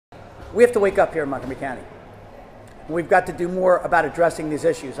We have to wake up here in Montgomery County. We've got to do more about addressing these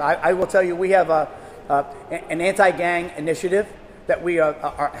issues. I will tell you, we have an anti-gang initiative that we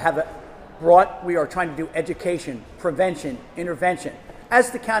have brought. We are trying to do education, prevention, intervention,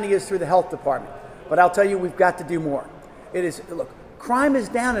 as the county is through the health department. But I'll tell you, we've got to do more. Look, crime is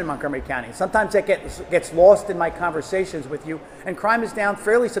down in Montgomery County. Sometimes that gets lost in my conversations with you, and crime is down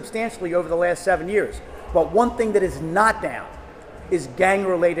fairly substantially over the last 7 years. But one thing that is not down is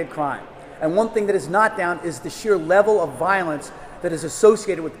gang-related crime. And one thing that is not down is the sheer level of violence that is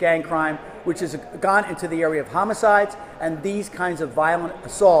associated with gang crime, which has gone into the area of homicides and these kinds of violent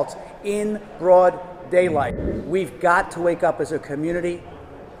assaults in broad daylight. We've got to wake up as a community.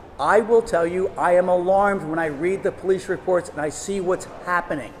 I will tell you, I am alarmed when I read the police reports and I see what's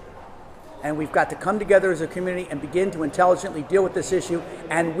happening. And we've got to come together as a community and begin to intelligently deal with this issue,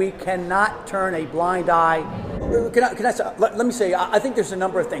 and we cannot turn a blind eye. Let me say, I think there's a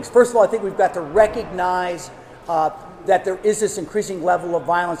number of things. First of all, I think we've got to recognize that there is this increasing level of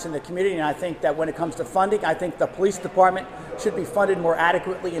violence in the community, and I think that when it comes to funding, I think the police department should be funded more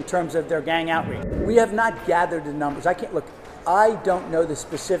adequately in terms of their gang outreach. We have not gathered the numbers. I don't know the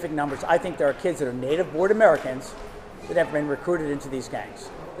specific numbers. I think there are kids that are native-born Americans that have been recruited into these gangs.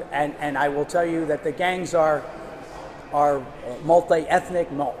 And I will tell you that the gangs are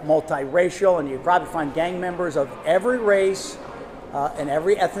multi-ethnic, multiracial, and you probably find gang members of every race and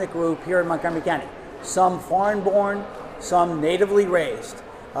every ethnic group here in Montgomery County. Some foreign-born, some natively raised.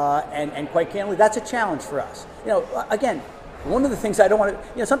 And quite candidly, that's a challenge for us. Again, one of the things I don't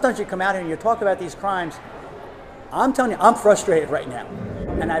want to, sometimes you come out here and you talk about these crimes. I'm telling you, I'm frustrated right now.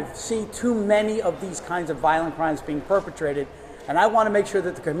 And I've seen too many of these kinds of violent crimes being perpetrated. And I want to make sure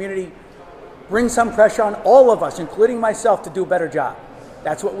that the community brings some pressure on all of us, including myself, to do a better job.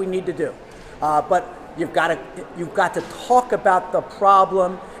 That's what we need to do. But you've got to talk about the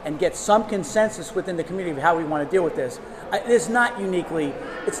problem and get some consensus within the community of how we want to deal with this. It's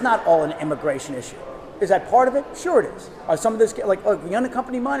not all an immigration issue. Is that part of it? Sure it is. Are some of this, like the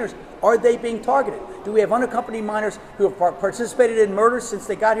unaccompanied minors, are they being targeted? Do we have unaccompanied minors who have participated in murders since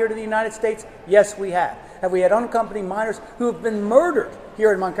they got here to the United States? Yes, we have. Have we had unaccompanied minors who have been murdered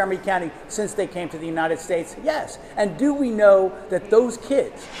here in Montgomery County since they came to the United States? Yes. And do we know that those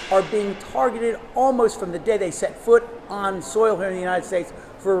kids are being targeted almost from the day they set foot on soil here in the United States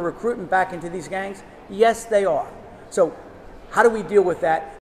for recruitment back into these gangs? Yes, they are. So how do we deal with that?